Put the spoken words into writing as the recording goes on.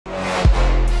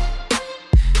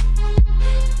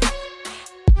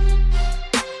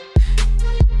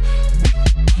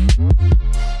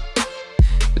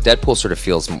But Deadpool sort of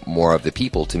feels more of the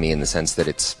people to me in the sense that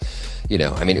it's, you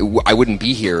know, I mean, I wouldn't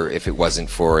be here if it wasn't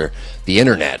for the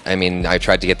internet. I mean, I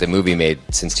tried to get the movie made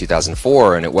since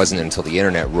 2004, and it wasn't until the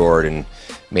internet roared and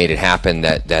made it happen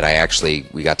that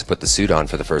we got to put the suit on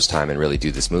for the first time and really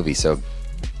do this movie. So,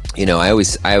 you know, I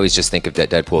always just think of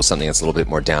Deadpool as something that's a little bit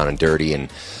more down and dirty,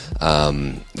 and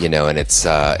you know, and it's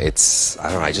I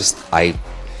don't know,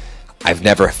 I've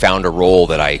never found a role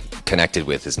that I connected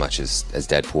with as much as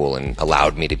Deadpool, and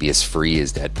allowed me to be as free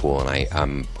as Deadpool, and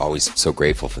I'm always so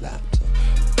grateful for that. So.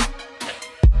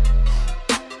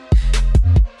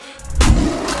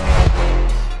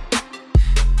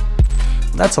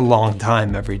 That's a long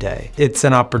time every day. It's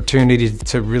an opportunity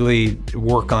to really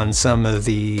work on some of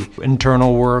the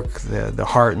internal work, the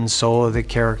heart and soul of the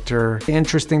character. The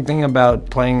interesting thing about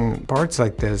playing parts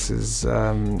like this is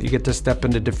you get to step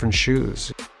into different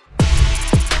shoes.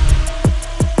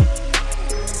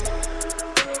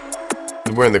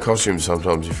 Wearing the costumes,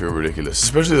 sometimes you feel ridiculous,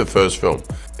 especially the first film,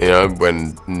 you know,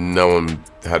 when no one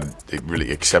had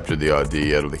really accepted the idea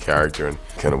yet of the character, and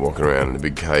kind of walking around in a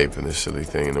big cape and this silly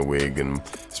thing and a wig, and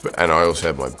I also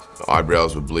had my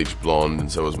eyebrows were bleached blonde,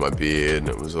 and so was my beard, and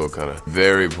it was all kind of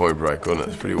very point break, wasn't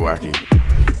it? It's pretty wacky.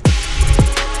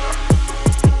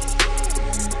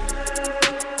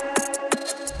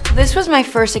 This was my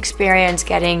first experience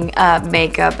getting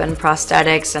makeup and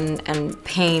prosthetics and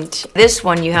paint. This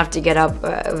one you have to get up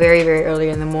very, very early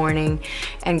in the morning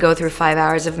and go through 5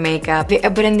 hours of makeup.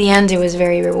 But in the end, it was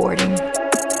very rewarding.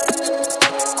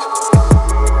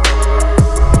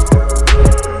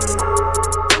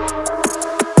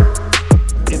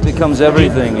 It becomes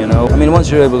everything, you know. I mean,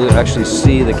 once you're able to actually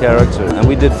see the character, and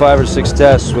we did 5 or 6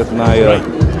 tests with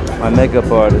my makeup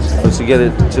artist was to get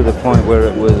it to the point where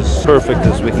it was perfect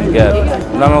as we can get.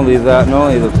 Not only that, not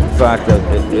only the fact that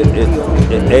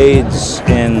it aids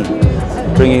in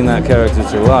bringing that character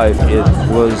to life, it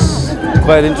was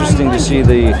quite interesting to see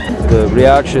the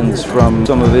reactions from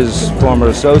some of his former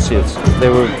associates.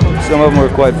 Some of them were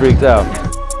quite freaked out.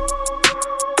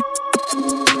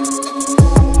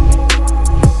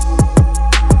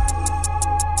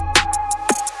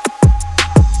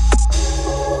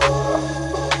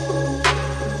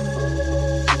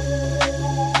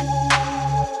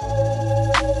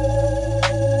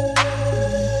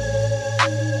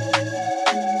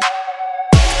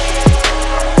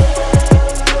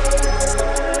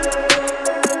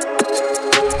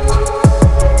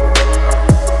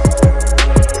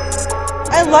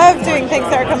 I love doing things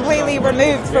that are completely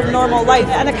removed from normal life,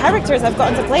 and the characters I've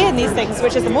gotten to play in these things,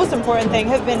 which is the most important thing,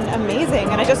 have been amazing,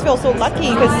 and I just feel so lucky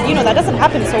because, you know, that doesn't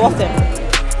happen so often.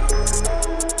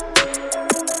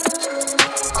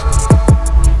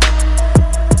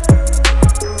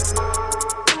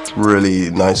 Really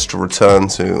nice to return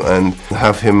to and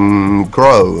have him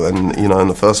grow. And you know, in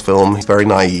the first film he's very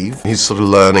naive, he's sort of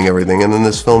learning everything, and in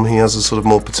this film he has a sort of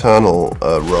more paternal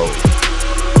role.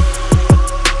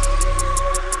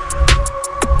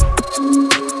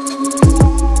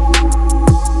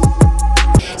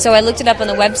 So I looked it up on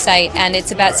the website, and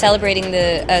it's about celebrating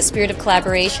the spirit of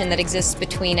collaboration that exists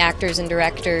between actors and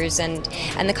directors and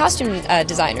the costume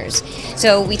designers.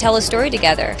 So we tell a story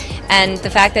together, and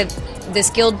the fact that this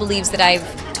guild believes that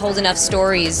I've told enough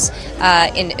stories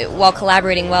while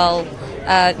collaborating well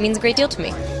means a great deal to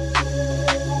me.